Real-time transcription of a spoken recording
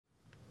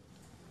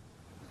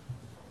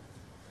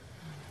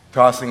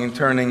tossing and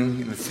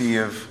turning in the sea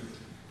of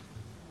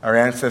our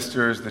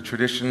ancestors, the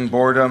tradition,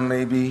 boredom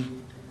maybe.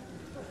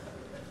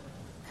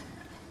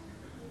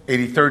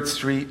 83rd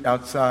Street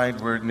outside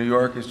where New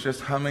York is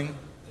just humming.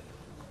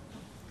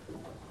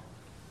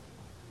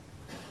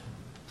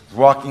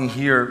 Walking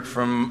here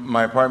from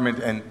my apartment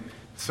and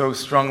so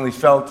strongly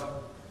felt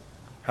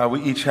how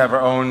we each have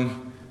our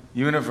own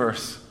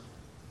universe.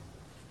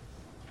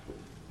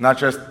 Not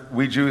just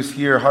we Jews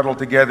here huddled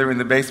together in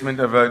the basement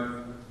of a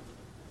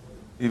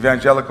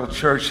evangelical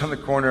church on the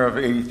corner of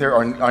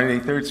 83rd, on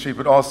 83rd Street,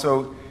 but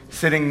also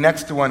sitting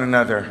next to one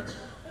another.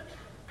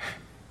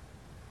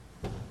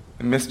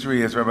 The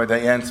mystery, as Rabbi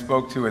Dayan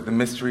spoke to it, the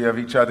mystery of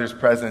each other's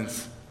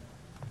presence.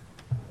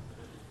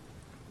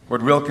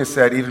 What Rilke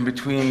said, even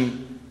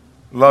between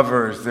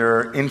lovers, there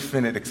are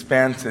infinite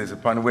expanses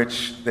upon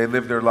which they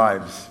live their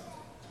lives,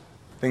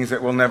 things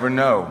that we'll never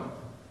know.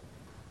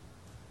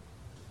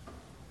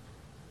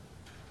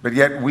 But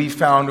yet we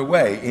found a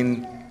way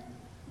in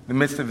the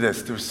midst of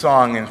this, through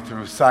song and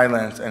through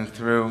silence and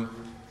through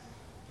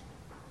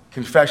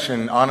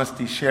confession,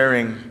 honesty,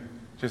 sharing,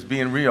 just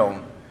being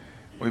real.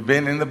 We've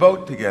been in the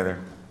boat together.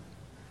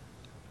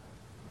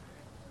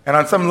 And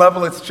on some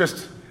level, it's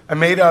just a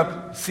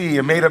made-up sea,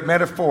 a made-up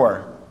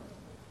metaphor.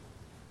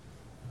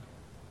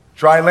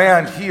 Dry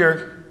land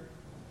here,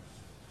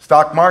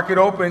 stock market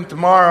open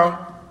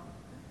tomorrow.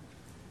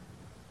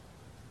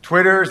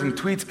 Twitters and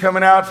tweets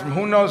coming out from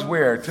who knows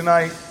where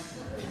tonight.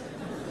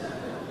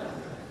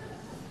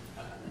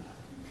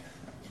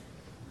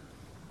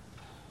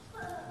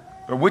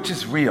 But which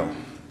is real?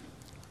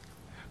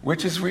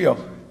 Which is real?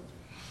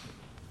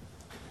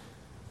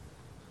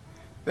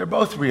 They're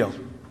both real.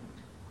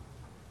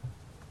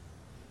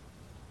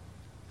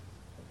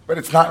 But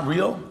it's not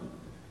real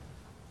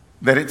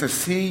that it's a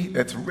sea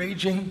that's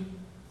raging,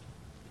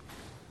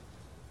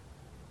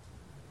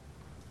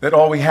 that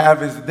all we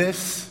have is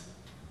this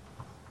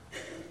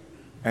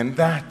and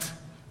that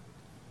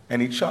and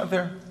each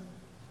other.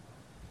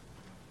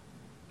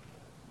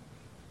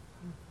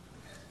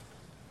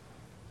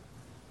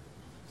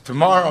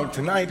 Tomorrow,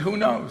 tonight, who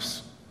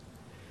knows?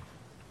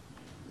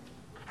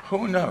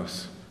 Who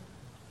knows?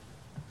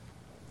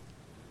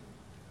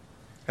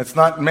 It's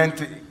not meant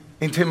to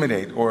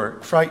intimidate or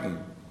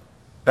frighten.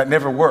 That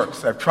never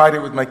works. I've tried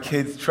it with my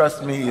kids.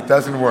 Trust me, it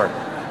doesn't work.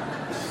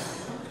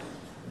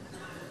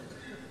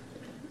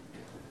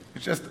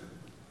 It's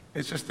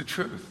just the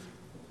truth.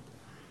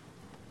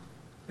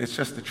 It's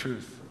just the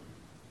truth.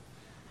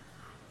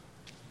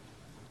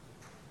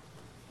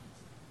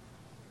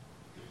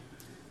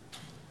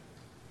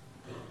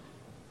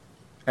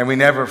 And we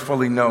never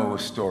fully know a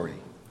story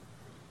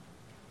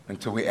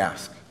until we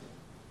ask.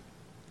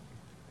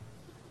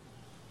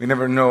 We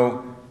never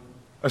know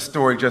a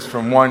story just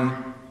from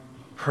one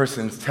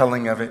person's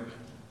telling of it.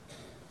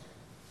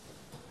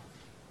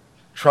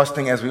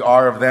 Trusting as we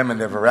are of them and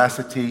their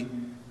veracity,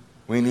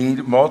 we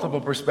need multiple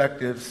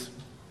perspectives.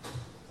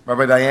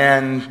 Rabbi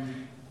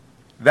Dayan,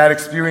 that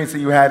experience that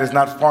you had is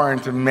not foreign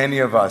to many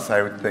of us,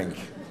 I would think.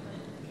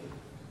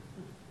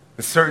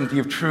 The certainty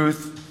of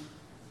truth,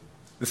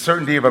 the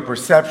certainty of a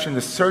perception,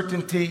 the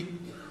certainty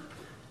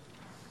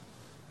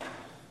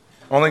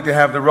only to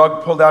have the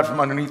rug pulled out from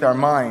underneath our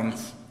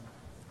minds.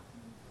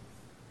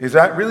 Is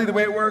that really the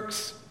way it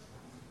works?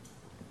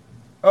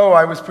 Oh,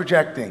 I was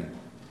projecting.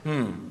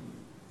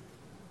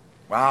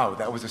 Wow,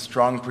 that was a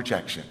strong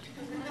projection.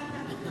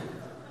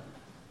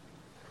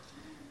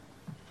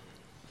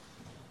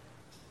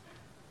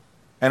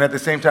 And at the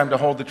same time, to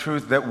hold the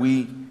truth that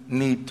we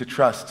need to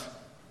trust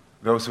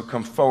those who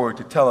come forward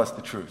to tell us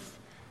the truth.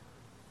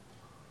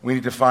 We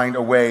need to find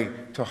a way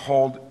to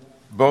hold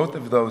both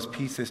of those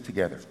pieces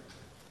together.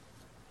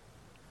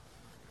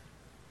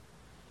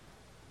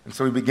 And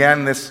so we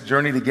began this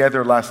journey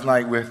together last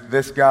night with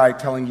this guy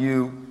telling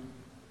you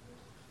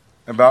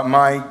about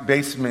my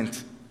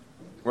basement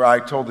where I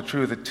told the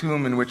truth, a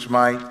tomb in which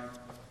the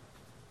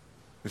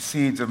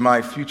seeds of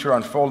my future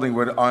unfolding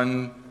would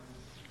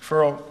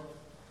unfurl.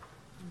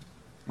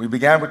 We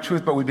began with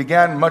truth, but we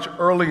began much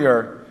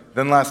earlier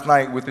than last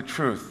night with the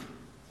truth.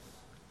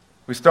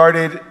 We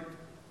started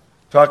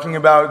talking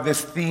about this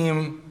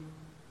theme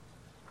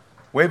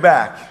way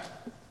back.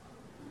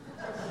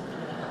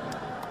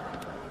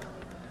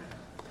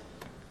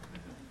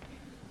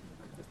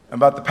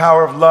 About the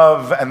power of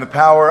love and the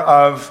power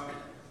of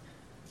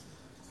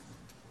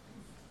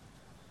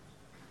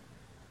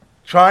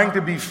trying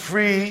to be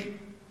free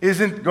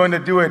isn't going to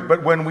do it,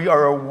 but when we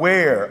are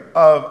aware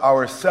of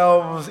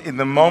ourselves in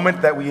the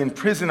moment that we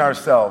imprison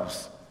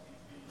ourselves.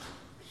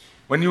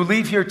 When you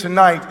leave here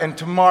tonight and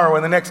tomorrow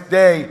and the next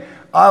day,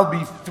 I'll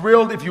be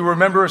thrilled if you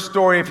remember a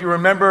story, if you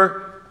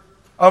remember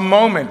a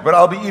moment, but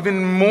I'll be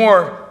even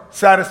more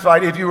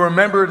satisfied if you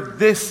remember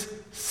this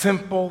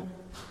simple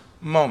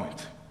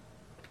moment.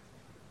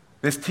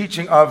 This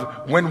teaching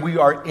of when we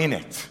are in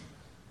it.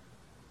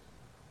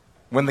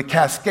 When the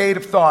cascade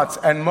of thoughts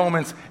and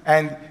moments,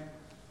 and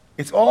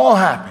it's all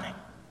happening.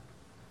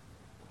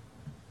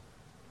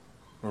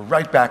 We're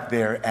right back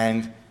there,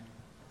 and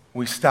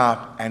we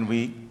stop and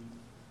we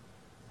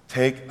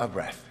take a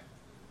breath.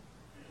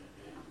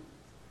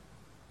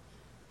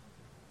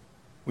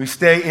 We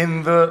stay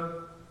in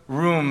the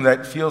room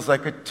that feels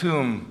like a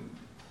tomb,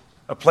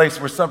 a place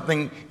where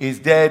something is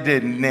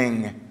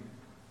deadening,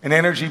 an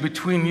energy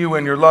between you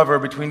and your lover,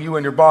 between you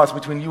and your boss,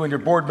 between you and your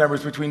board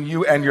members, between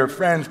you and your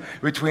friends,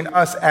 between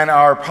us and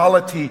our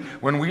polity,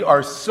 when we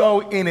are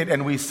so in it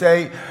and we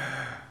say,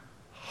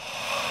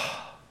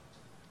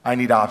 I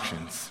need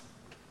options.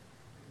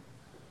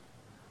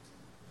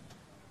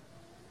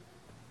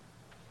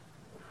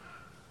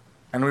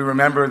 And we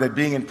remember that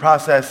being in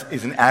process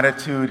is an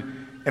attitude,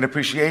 an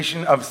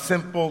appreciation of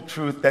simple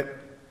truth that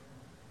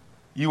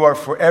you are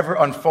forever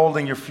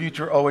unfolding your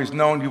future, always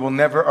known. You will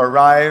never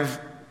arrive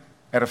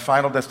at a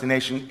final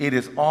destination. It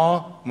is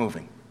all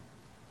moving.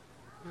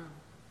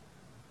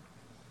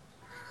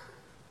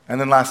 And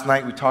then last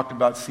night we talked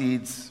about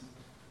seeds,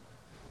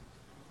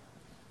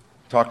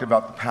 talked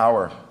about the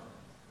power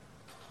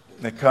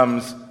that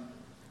comes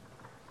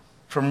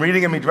from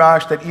reading a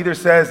midrash that either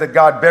says that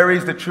God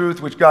buries the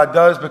truth, which God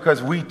does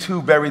because we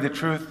too bury the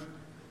truth,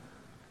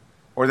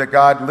 or that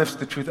God lifts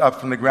the truth up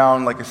from the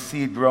ground like a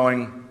seed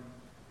growing,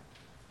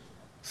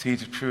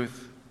 seeds of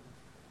truth.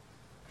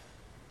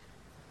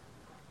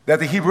 That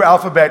the Hebrew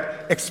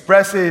alphabet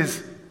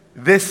expresses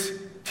this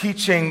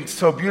teaching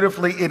so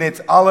beautifully in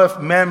its Aleph,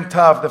 Mem,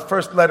 Tav, the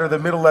first letter, the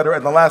middle letter,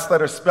 and the last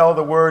letter spell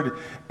the word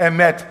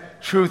Emet.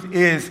 Truth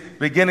is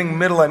beginning,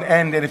 middle, and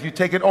end. And if you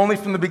take it only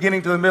from the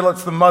beginning to the middle,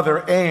 it's the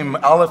mother, Aim,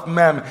 Aleph,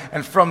 Mem.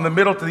 And from the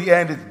middle to the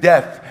end, it's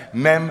death,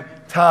 Mem,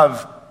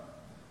 Tav,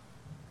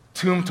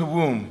 tomb to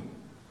womb.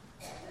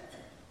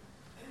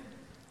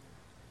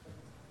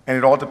 And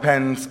it all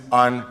depends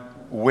on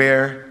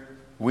where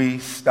we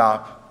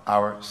stop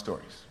our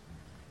stories.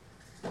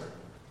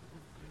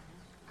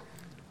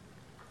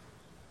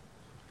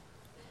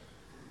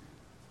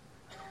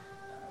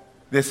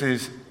 This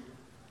is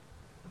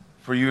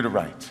for you to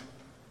write.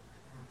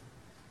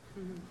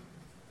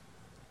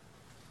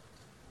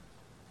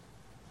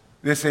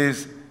 This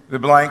is the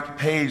blank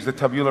page, the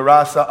tabula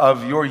rasa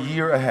of your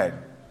year ahead.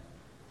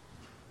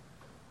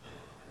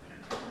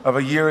 Of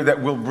a year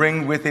that will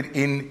bring with it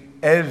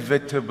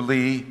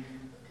inevitably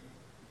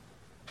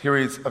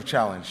periods of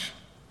challenge.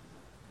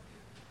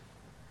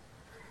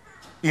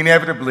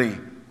 Inevitably,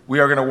 we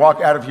are going to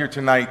walk out of here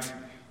tonight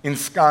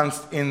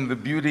ensconced in the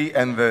beauty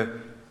and the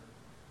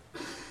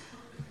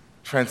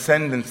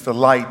transcendence, the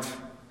light,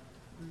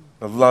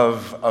 the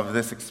love of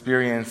this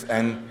experience,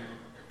 and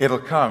it'll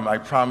come, I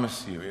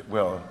promise you, it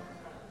will.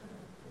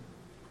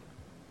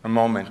 A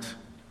moment,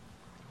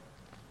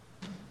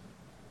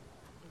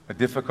 a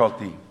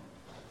difficulty,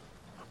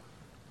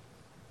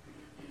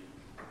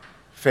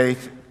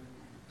 faith,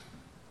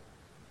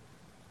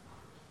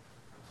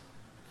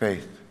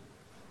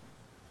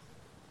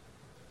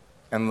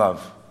 and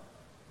love.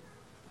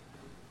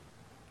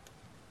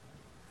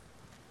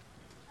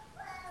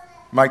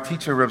 My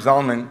teacher, Reb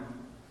Zalman,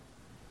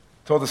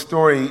 told a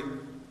story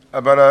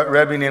about a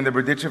Rebbe named the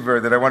Berdichever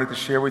that I wanted to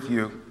share with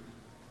you.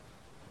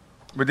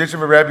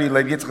 Berdichever Rebbe,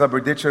 Lev Yitzchak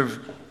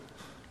Berdichev,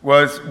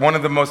 was one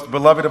of the most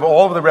beloved of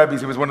all of the Rebbes.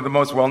 He was one of the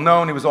most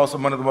well-known. He was also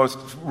one of the most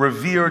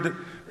revered.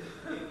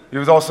 He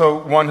was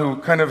also one who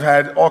kind of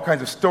had all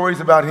kinds of stories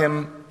about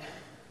him.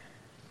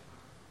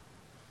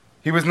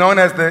 He was known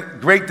as the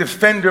great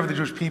defender of the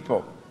Jewish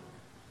people.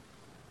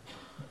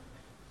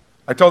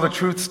 I told a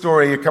truth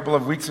story a couple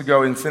of weeks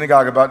ago in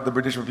synagogue about the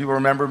Berdichever. People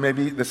remember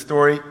maybe the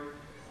story?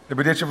 The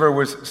Berdichever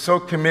was so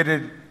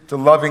committed to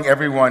loving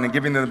everyone and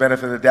giving them the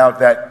benefit of the doubt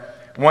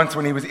that once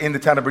when he was in the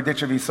town of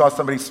Berdichev, he saw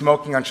somebody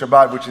smoking on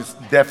Shabbat, which is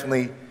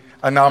definitely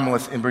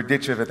anomalous in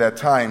Berdichev at that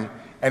time.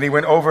 And he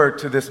went over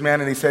to this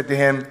man and he said to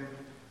him,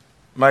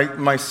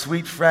 my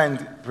sweet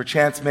friend,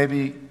 perchance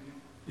maybe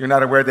you're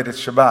not aware that it's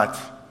Shabbat.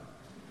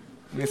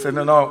 And he said,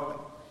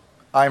 no,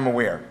 I'm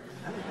aware.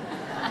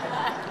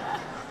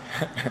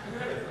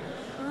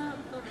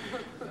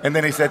 And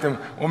then he said to him,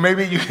 well,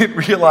 maybe you didn't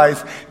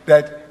realize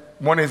that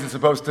one isn't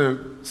supposed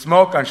to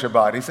smoke on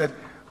Shabbat. He said,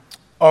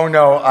 oh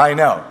no, I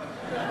know.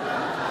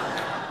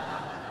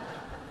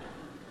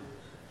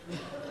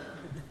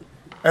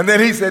 And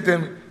then he said to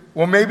him,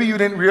 well, maybe you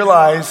didn't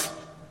realize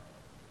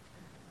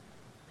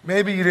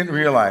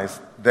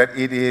that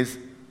it is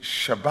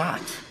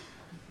Shabbat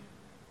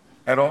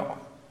at all.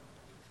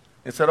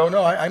 He said, oh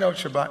no, I know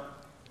it's Shabbat.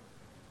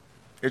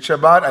 It's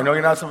Shabbat, I know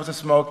you're not supposed to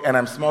smoke, and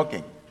I'm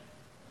smoking.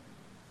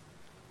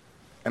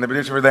 And the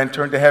Berdichever then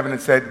turned to heaven and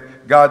said,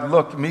 God,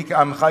 look, Mika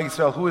Amcha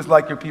Yisrael, who is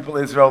like your people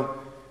Israel?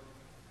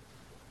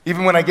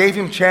 Even when I gave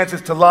him chances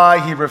to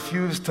lie, he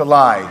refused to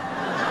lie.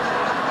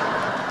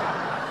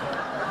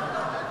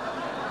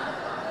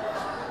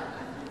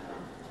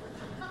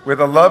 With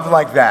a love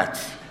like that,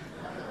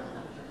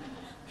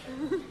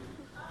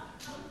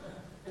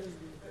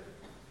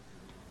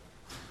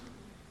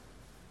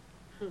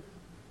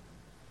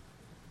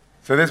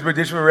 so this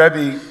Berdichever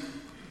Rebbe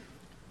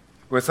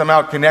was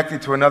somehow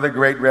connected to another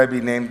great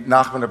Rebbe named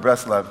Nachman of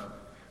Breslov.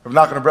 Rav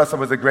Nachman of Breslov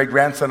was the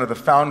great-grandson of the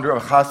founder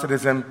of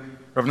Hasidism.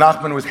 Rav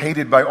Nachman was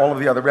hated by all of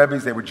the other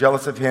Rebbes. They were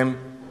jealous of him.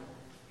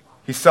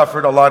 He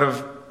suffered a lot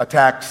of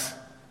attacks.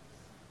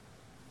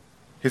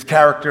 His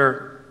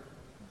character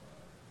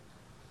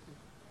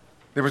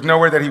There was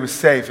nowhere that he was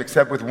safe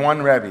except with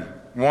one Rebbe.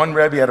 One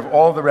Rebbe out of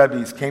all the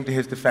Rebbes came to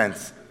his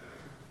defense.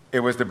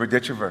 It was the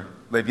Berdichever,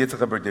 Lev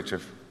Yitzchak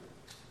Berdichev.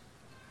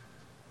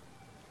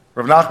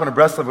 Rav Nachman of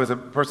Breslov was a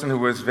person who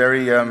was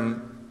very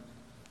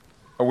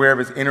aware of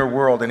his inner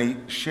world, and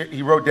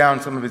he wrote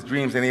down some of his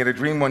dreams, and he had a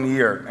dream one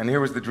year, and here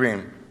was the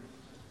dream.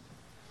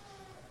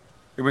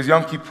 It was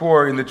Yom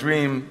Kippur in the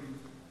dream,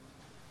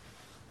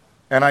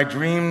 and I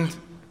dreamed,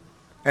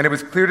 and it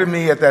was clear to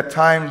me at that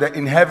time that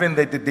in heaven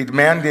they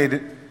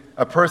demanded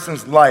a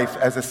person's life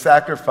as a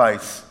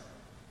sacrifice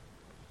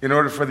in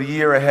order for the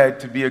year ahead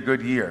to be a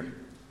good year.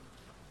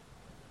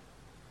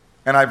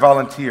 And I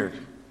volunteered.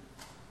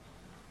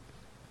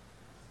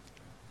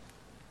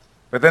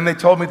 But then they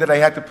told me that I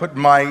had to put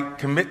my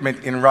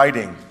commitment in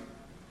writing.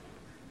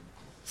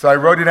 So I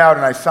wrote it out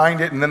and I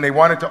signed it, and then they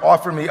wanted to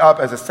offer me up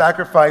as a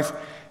sacrifice,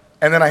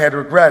 and then I had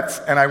regrets,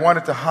 and I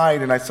wanted to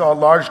hide, and I saw a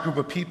large group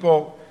of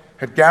people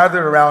had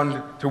gathered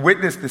around to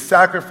witness the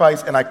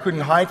sacrifice, and I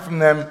couldn't hide from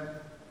them.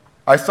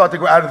 I sought to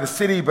go out of the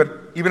city, but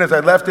even as I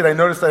left it, I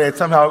noticed that I had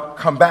somehow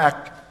come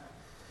back.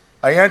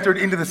 I entered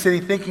into the city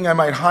thinking I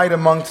might hide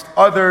amongst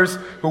others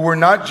who were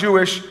not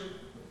Jewish,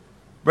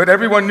 but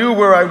everyone knew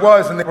where I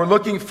was, and they were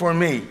looking for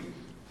me.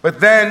 But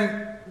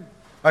then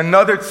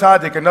another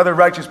tzaddik, another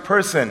righteous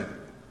person,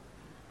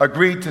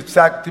 agreed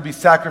to be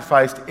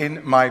sacrificed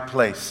in my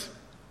place.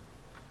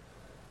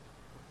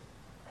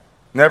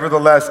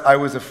 Nevertheless, I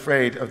was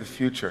afraid of the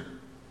future.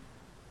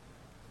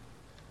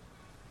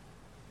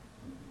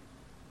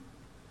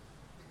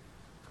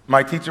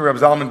 My teacher, Reb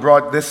Zalman,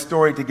 brought this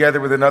story together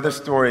with another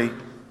story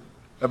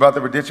about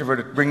the Berdichever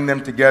to bring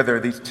them together,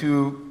 these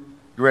two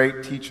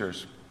great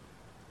teachers.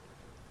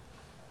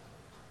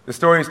 The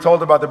story is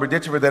told about the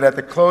Berdichever that at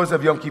the close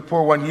of Yom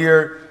Kippur one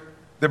year,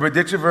 the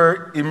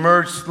Berdichever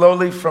emerged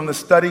slowly from the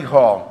study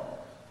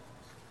hall.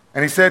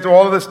 And he said to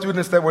all of the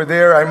students that were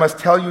there, "I must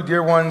tell you,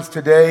 dear ones,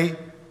 today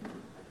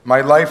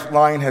my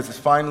lifeline has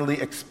finally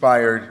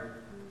expired,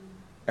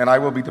 and I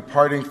will be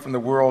departing from the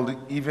world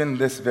even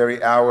this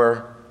very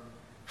hour,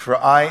 for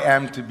I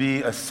am to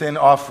be a sin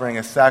offering,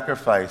 a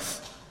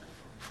sacrifice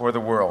for the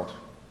world."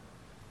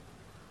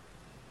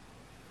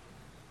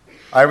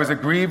 I was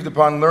aggrieved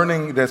upon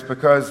learning this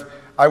because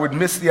I would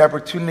miss the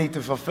opportunity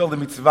to fulfill the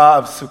mitzvah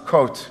of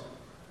Sukkot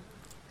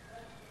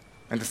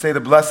and to say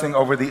the blessing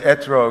over the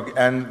etrog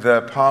and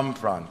the palm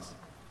fronds.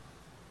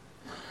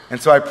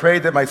 And so I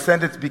prayed that my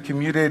sentence be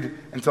commuted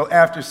until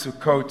after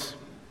Sukkot,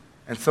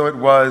 and so it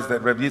was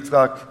that Lev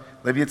Yitzchak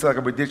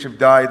Berdichev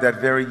died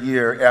that very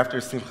year after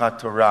Simchat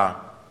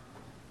Torah.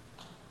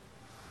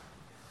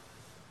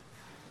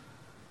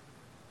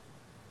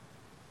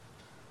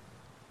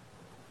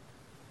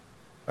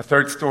 A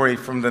third story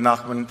from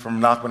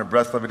Nachman of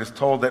Breslov. It is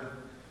told that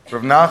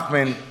Rav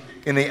Nachman,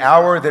 in the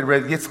hour that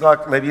Lev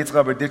Yitzchak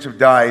Berdichev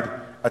died,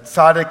 a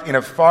tzaddik in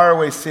a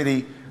faraway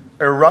city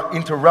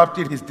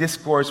interrupted his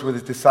discourse with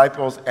his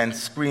disciples and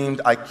screamed,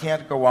 "I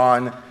can't go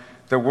on.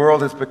 The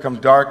world has become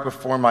dark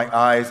before my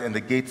eyes, and the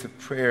gates of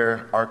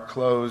prayer are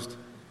closed.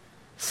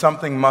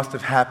 Something must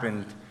have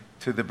happened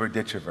to the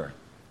Berdichever."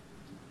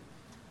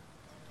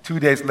 2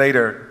 days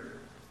later,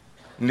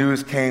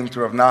 news came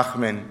to Rav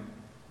Nachman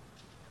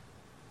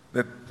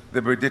that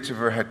the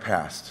Berdichever had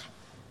passed.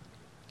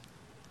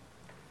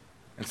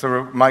 And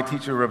so my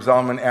teacher, Reb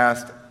Zalman,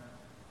 asked,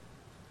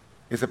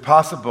 is it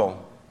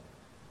possible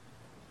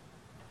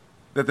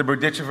that the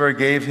Berdichever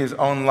gave his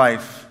own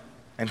life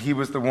and he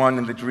was the one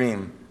in the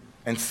dream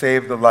and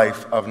saved the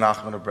life of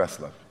Nachman of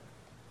Breslov?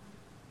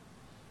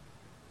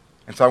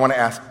 And so I want to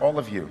ask all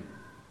of you.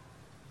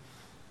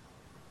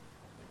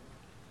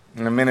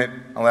 In a minute,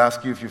 I'll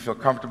ask you if you feel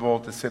comfortable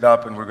to sit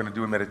up, and we're going to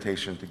do a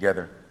meditation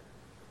together.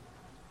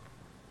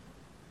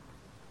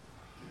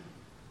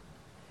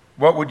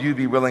 What would you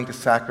be willing to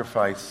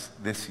sacrifice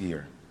this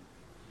year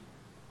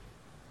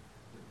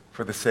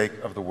for the sake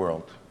of the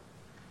world?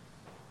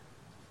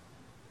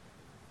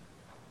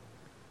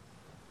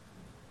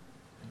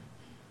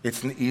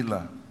 It's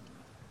Ne'ilah.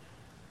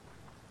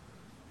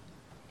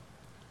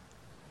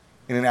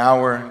 In an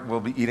hour,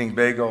 we'll be eating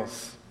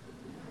bagels.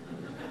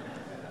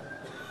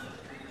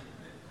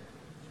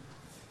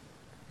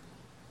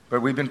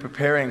 But we've been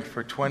preparing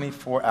for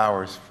 24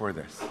 hours for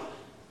this.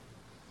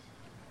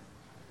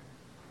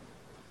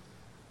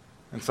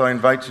 And so I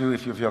invite you,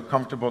 if you feel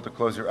comfortable, to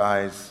close your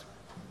eyes.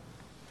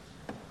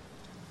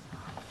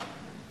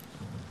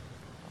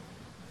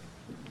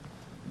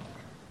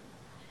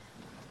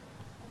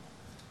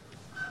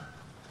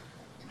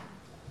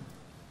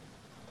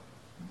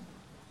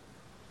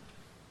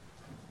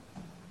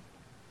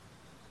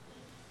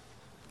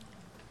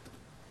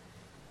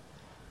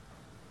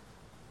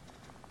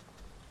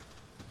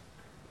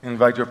 I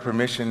invite your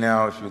permission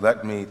now, if you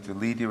let me, to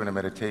lead you in a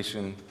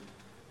meditation.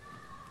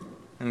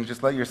 And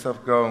just let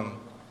yourself go.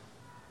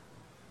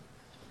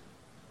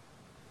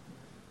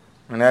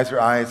 And as your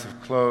eyes have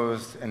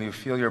closed and you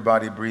feel your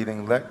body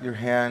breathing, let your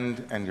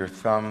hand and your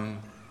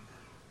thumb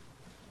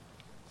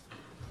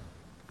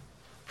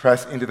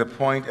press into the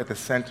point at the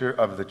center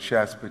of the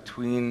chest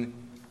between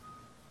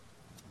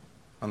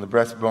on the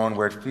breastbone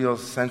where it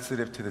feels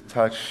sensitive to the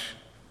touch,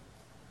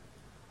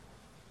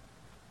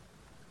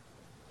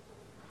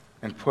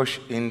 and push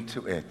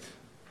into it.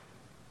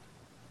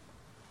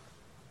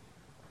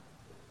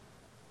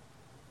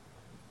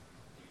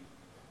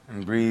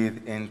 And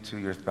breathe into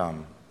your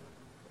thumb.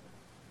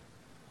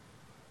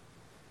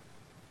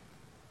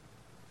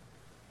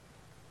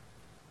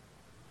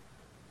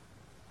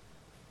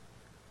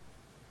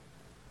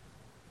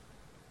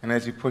 And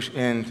as you push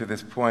into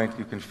this point,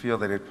 you can feel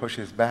that it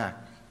pushes back.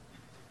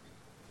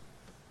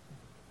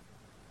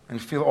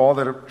 And feel all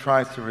that it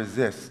tries to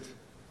resist,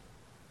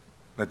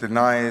 that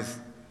denies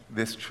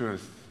this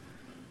truth.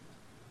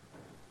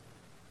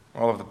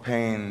 All of the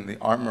pain, the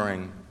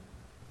armoring,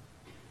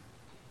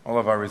 all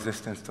of our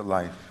resistance to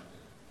life.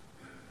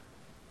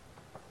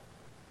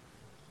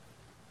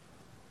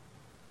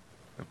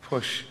 The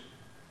push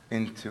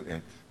into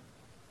it.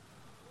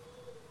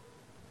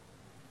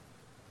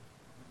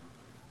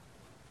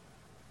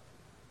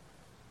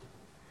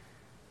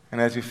 And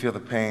as you feel the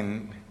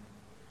pain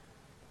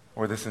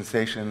or the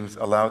sensations,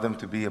 allow them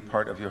to be a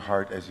part of your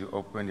heart as you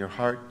open your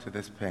heart to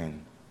this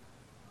pain.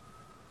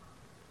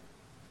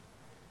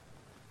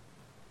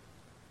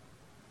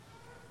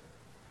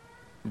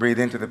 Breathe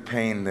into the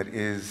pain that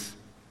is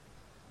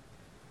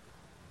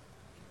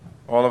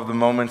all of the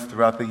moments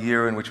throughout the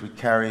year in which we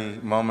carry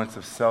moments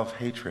of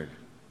self-hatred.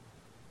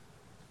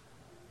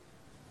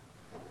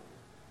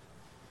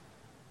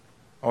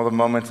 All the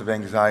moments of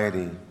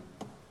anxiety,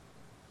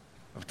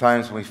 of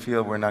times when we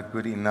feel we're not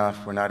good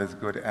enough, we're not as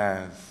good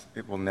as,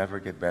 it will never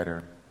get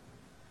better.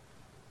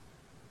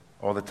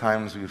 All the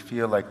times we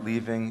feel like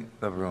leaving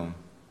the room,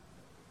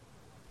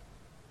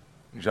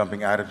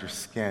 jumping out of your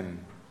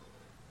skin.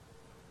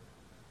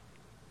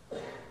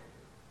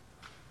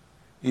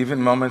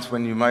 Even moments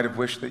when you might have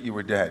wished that you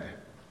were dead.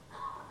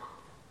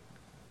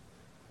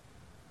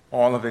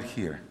 All of it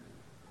here.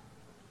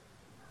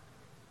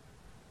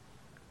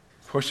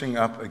 Pushing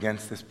up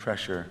against this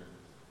pressure.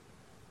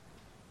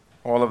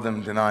 All of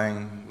them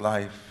denying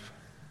life.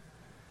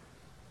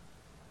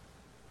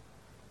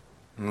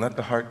 And let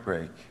the heart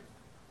break.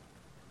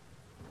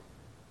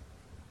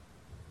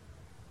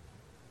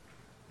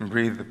 And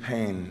breathe the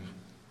pain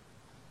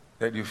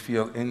that you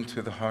feel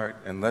into the heart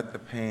and let the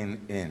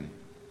pain in.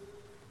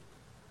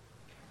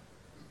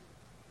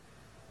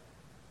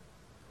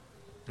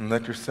 And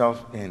let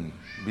yourself in.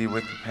 Be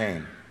with the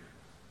pain.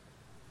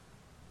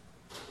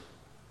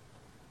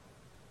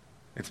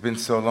 It's been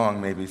so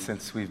long, maybe,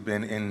 since we've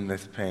been in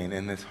this pain,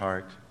 in this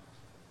heart.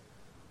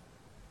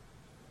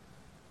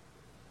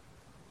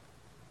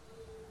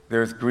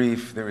 There is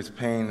grief, there is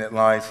pain that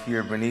lies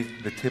here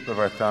beneath the tip of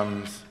our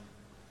thumbs.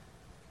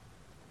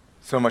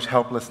 So much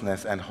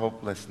helplessness and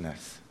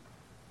hopelessness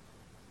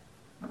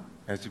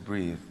as you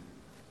breathe.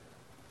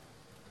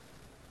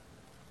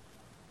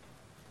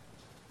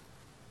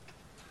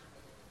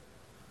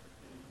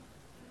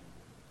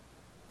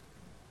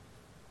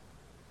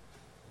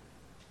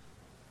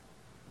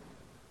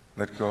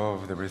 Let go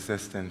of the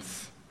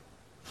resistance.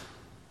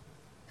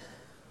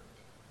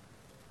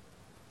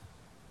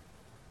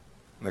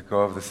 Let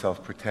go of the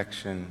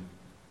self-protection.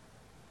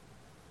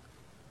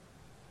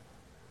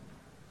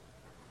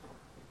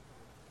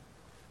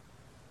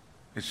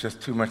 It's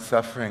just too much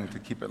suffering to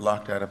keep it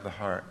locked out of the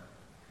heart.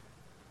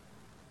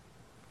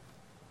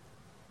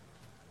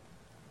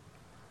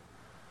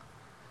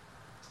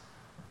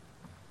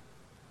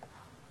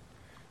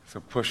 So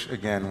push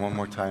again one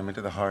more time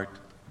into the heart.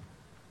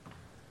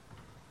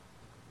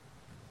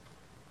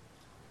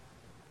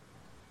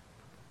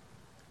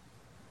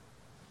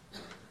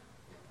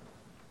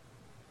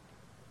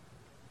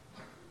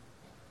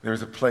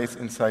 There's a place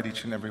inside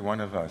each and every one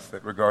of us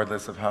that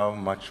regardless of how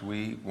much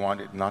we want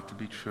it not to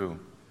be true,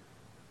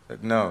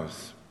 that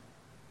knows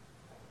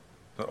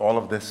that all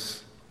of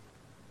this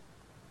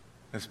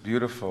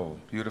beautiful,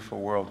 beautiful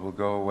world will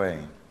go away.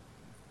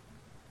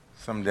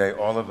 Someday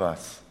all of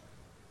us,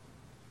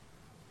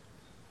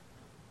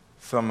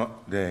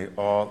 someday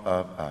all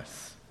of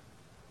us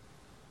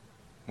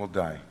will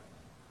die.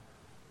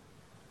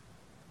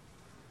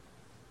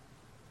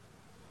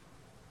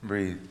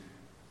 Breathe.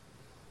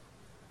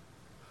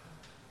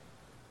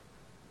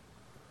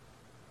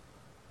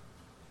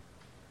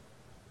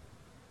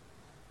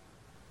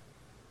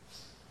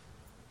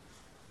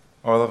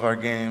 All of our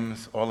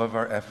games, all of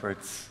our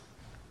efforts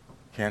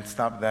can't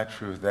stop that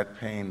truth, that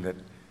pain, that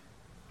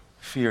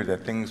fear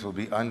that things will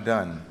be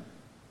undone.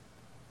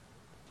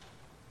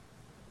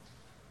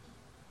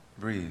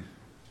 Breathe.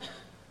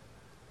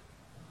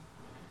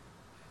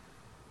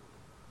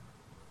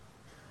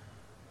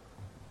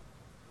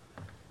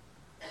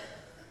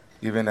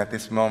 Even at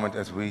this moment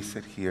as we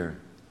sit here,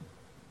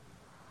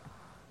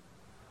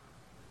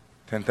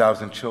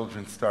 10,000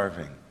 children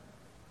starving.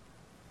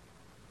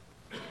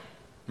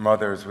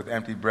 Mothers with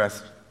empty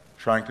breasts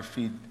trying to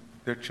feed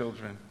their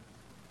children.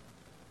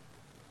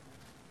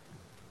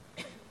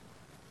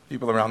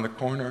 People around the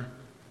corner.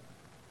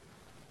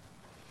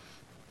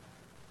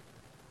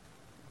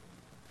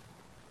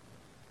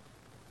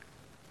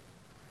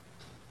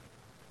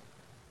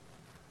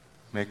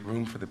 Make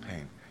room for the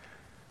pain.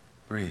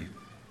 Breathe.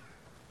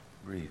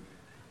 Breathe.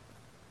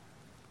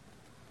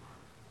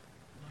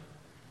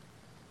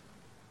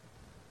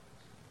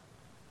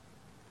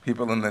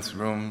 People in this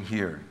room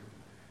here,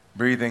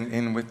 breathing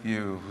in with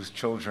you, whose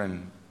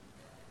children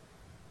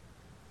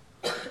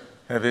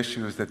have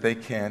issues that they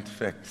can't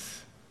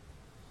fix.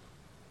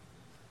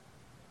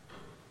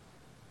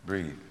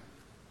 Breathe.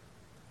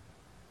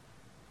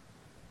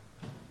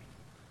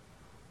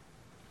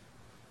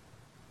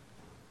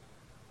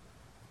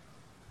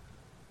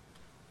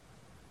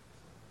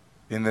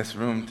 In this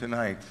room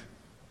tonight,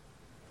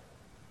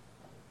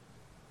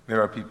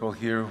 there are people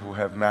here who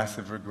have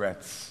massive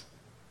regrets,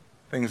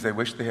 things they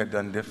wish they had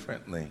done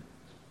differently,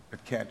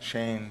 but can't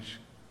change,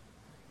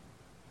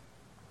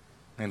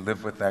 and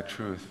live with that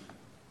truth.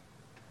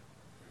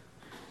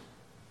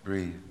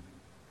 Breathe.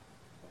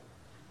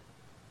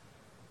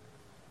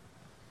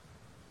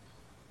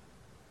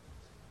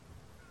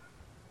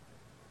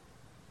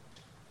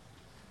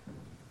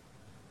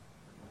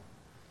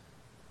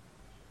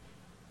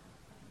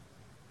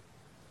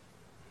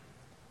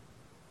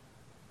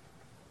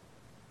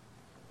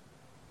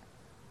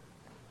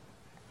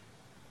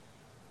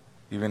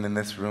 Even in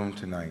this room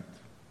tonight,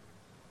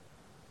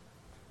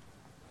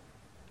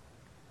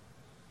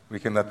 we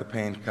can let the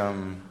pain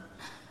come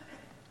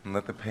and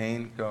let the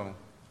pain go.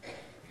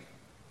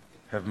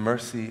 Have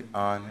mercy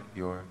on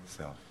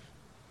yourself.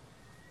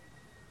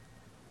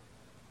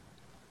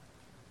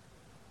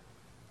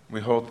 We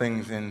hold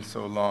things in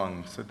so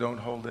long, so don't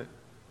hold it.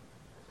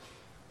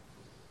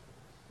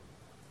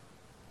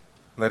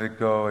 Let it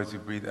go as you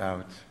breathe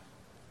out.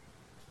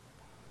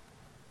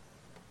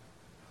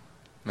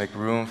 Make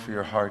room for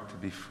your heart to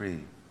be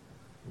free.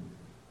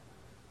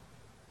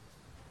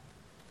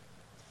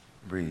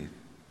 Breathe.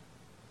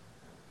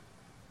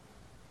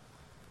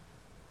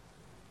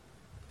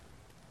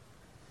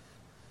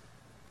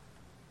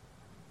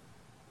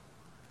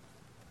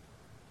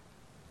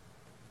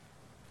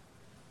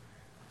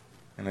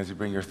 And as you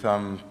bring your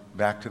thumb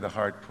back to the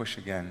heart, push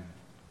again.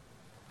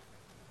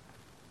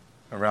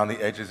 Around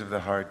the edges of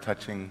the heart,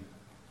 touching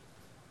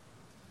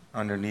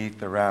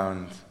underneath,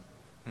 around,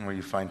 and where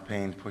you find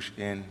pain, push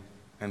in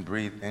and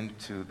breathe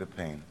into the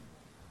pain.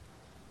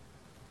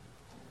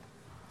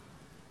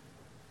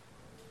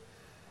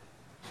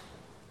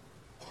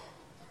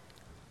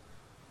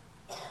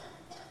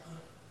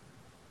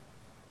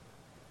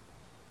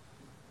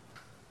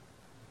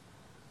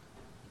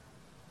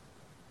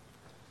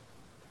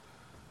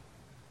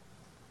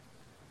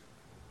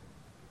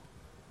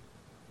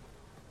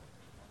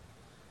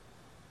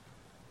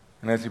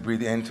 And as you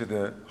breathe into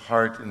the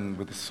heart and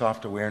with a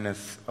soft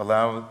awareness,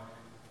 allow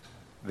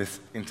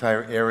this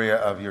entire area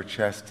of your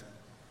chest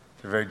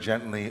to very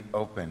gently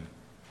open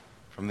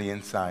from the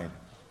inside.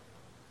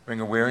 Bring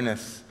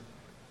awareness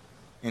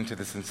into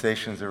the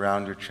sensations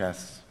around your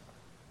chest.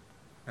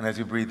 And as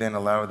you breathe in,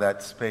 allow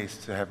that space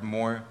to have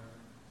more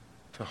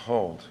to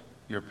hold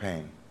your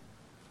pain.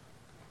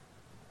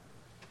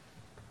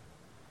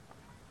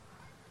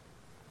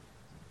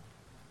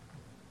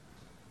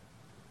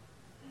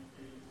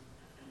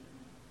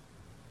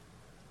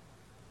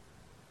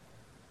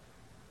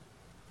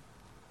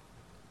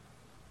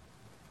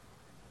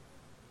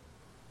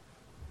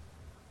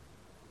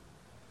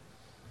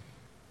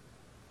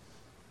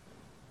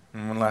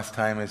 And one last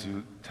time, as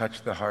you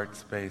touch the heart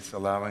space,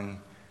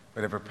 allowing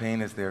whatever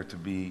pain is there to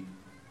be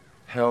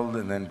held,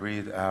 and then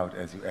breathe out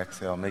as you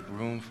exhale. Make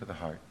room for the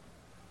heart.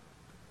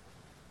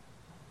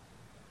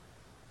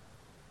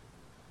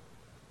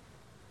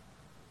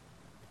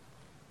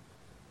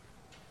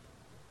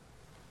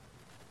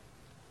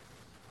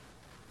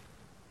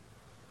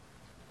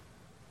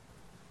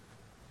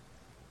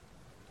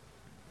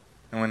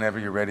 And whenever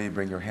you're ready,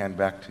 bring your hand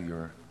back to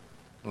your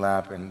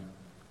lap and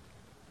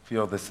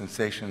feel the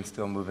sensation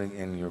still moving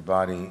in your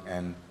body,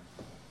 and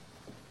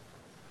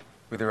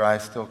with your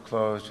eyes still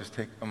closed, just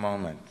take a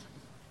moment.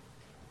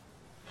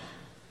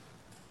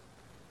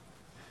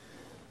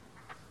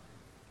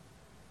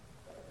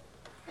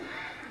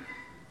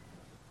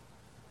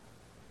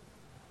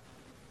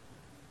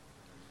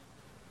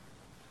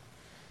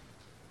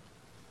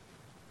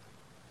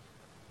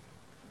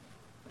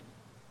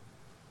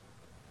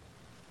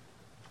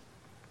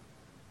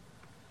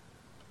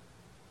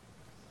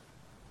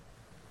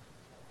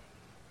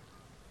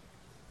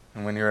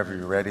 And whenever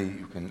you're ready,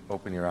 you can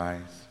open your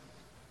eyes.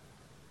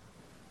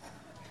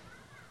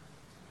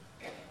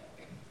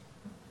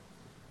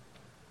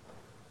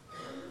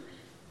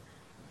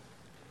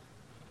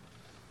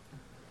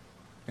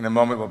 In a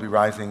moment, we'll be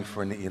rising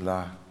for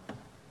Ne'ilah.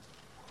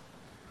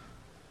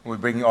 We're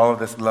bringing all of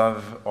this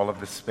love, all of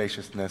this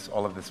spaciousness,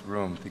 all of this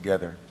room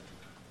together.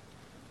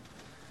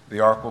 The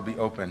ark will be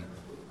open.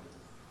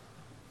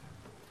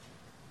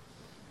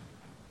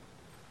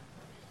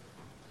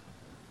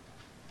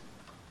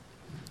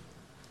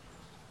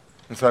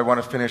 And so I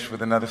want to finish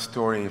with another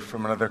story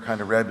from another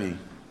kind of Rebbe.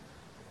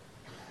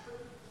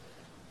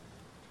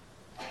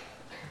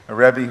 A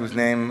Rebbe whose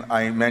name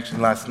I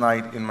mentioned last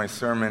night in my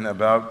sermon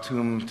about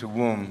Tum to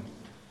Womb.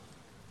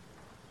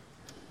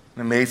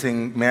 an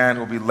amazing man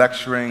who will be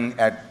lecturing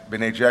at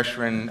B'nai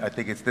Jeshurun, I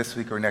think it's this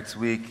week or next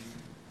week,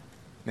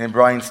 named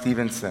Bryan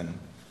Stevenson.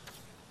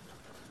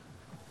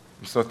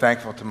 I'm so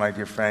thankful to my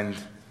dear friend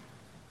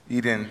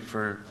Eden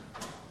for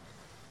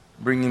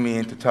bringing me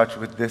into touch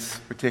with this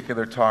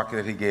particular talk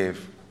that he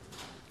gave.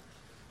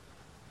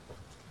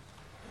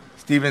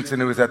 Stevenson,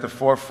 who was at the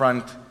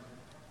forefront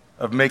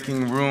of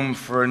making room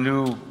for a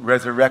new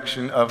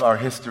resurrection of our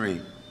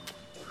history,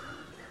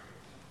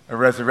 a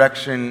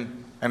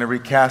resurrection and a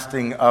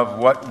recasting of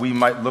what we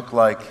might look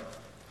like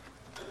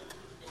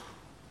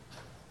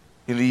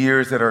in the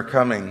years that are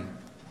coming.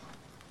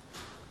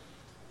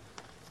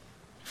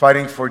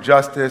 Fighting for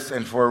justice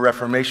and for a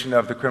reformation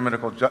of the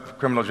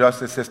criminal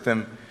justice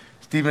system.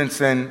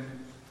 Stevenson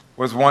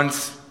was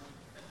once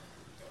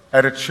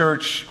at a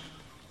church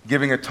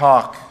giving a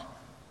talk,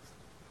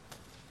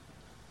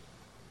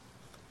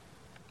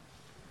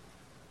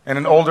 and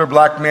an older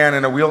black man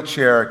in a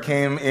wheelchair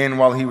came in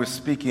while he was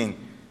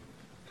speaking.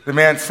 The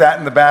man sat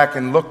in the back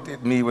and looked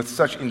at me with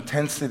such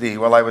intensity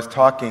while I was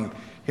talking.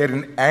 He had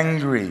an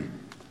angry,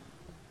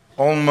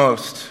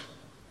 almost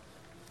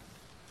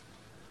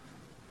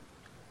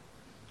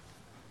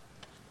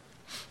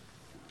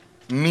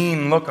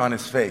mean look on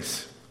his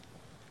face.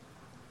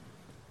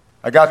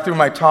 I got through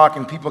my talk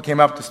and people came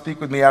up to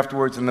speak with me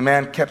afterwards, and the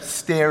man kept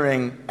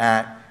staring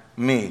at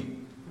me.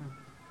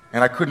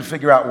 And I couldn't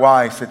figure out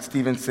why, said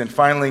Stevenson.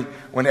 Finally,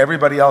 when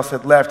everybody else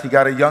had left, he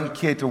got a young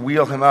kid to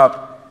wheel him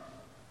up.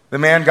 The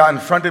man got in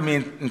front of me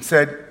and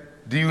said,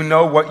 "Do you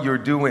know what you're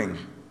doing?"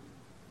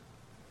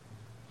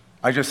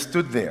 I just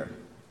stood there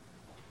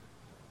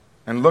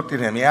and looked at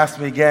him. He asked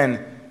me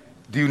again,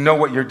 "Do you know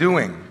what you're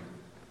doing?"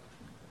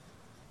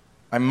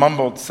 I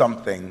mumbled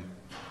something.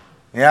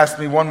 He asked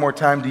me one more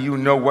time, "Do you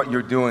know what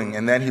you're doing?"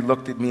 And then he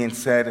looked at me and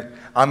said,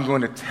 "I'm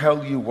going to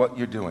tell you what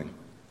you're doing.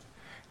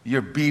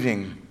 You're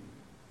beating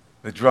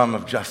the drum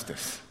of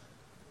justice."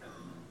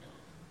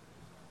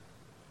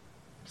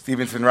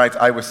 Stevenson writes,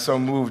 "I was so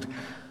moved,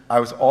 I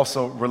was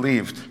also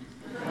relieved."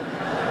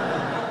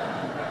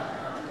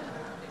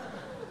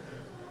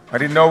 I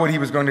didn't know what he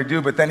was going to do,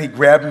 but then he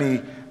grabbed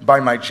me by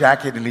my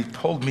jacket and he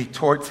pulled me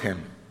towards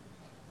him.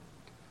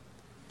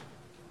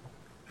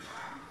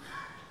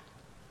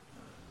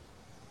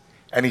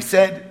 And he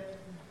said,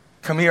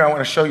 "Come here, I want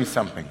to show you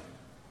something."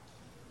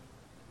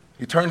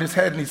 He turned his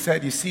head and he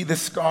said, "You see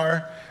this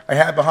scar I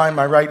have behind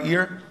my right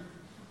ear?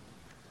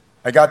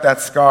 I got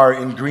that scar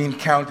in Greene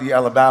County,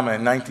 Alabama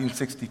in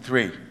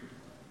 1963,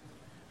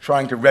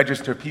 trying to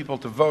register people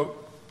to vote."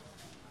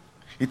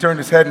 He turned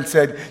his head and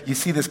said, "You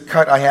see this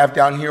cut I have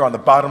down here on the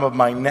bottom of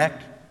my neck?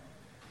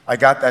 I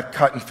got that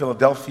cut in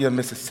Philadelphia,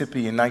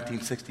 Mississippi in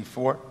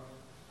 1964,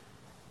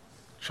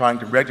 trying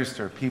to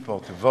register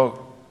people to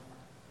vote."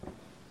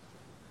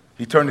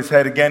 He turned his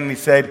head again and he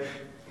said,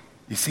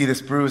 "You see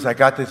this bruise? I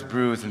got this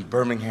bruise in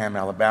Birmingham,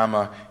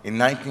 Alabama in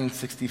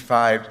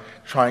 1965,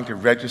 trying to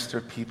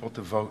register people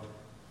to vote."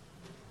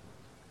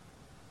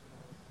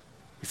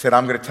 He said,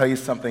 "I'm going to tell you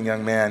something,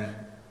 young man.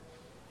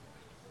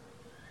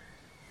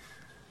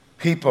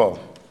 People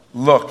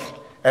look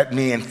at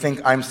me and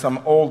think I'm some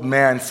old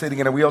man sitting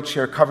in a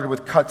wheelchair covered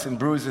with cuts and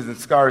bruises and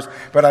scars,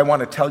 but I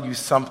want to tell you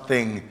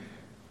something,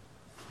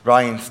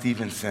 Bryan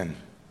Stevenson.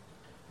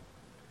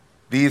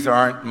 These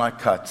aren't my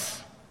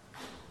cuts.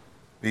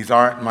 These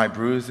aren't my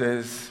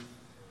bruises,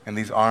 and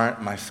these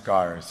aren't my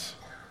scars.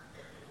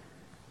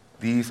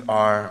 These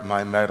are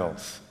my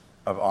medals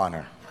of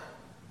honor."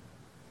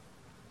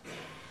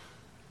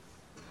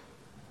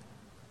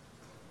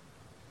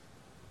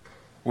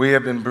 We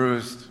have been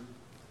bruised.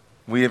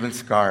 We have been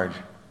scarred.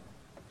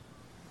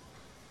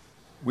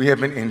 We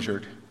have been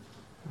injured.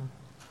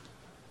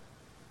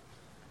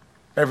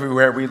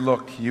 Everywhere we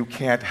look, you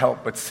can't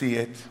help but see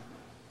it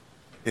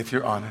if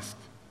you're honest.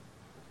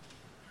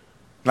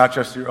 Not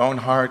just your own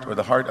heart or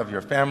the heart of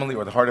your family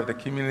or the heart of the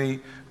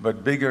community,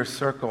 but bigger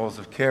circles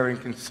of care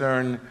and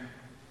concern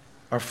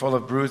are full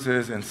of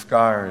bruises and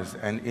scars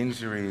and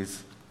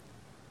injuries.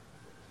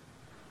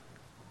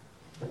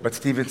 But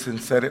Stevenson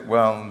said it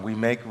well, we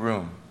make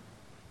room.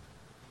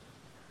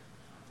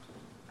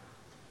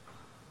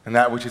 And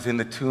that which is in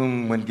the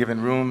tomb, when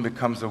given room,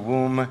 becomes a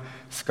womb.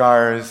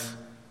 Scars,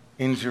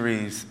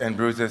 injuries, and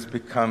bruises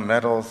become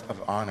medals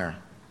of honor.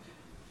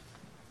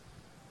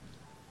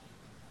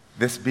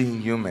 This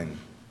being human.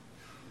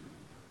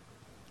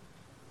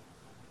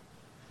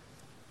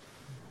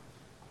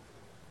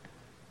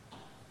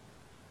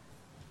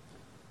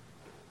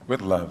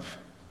 With love,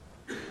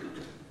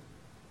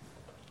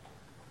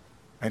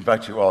 I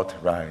invite you all to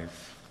rise.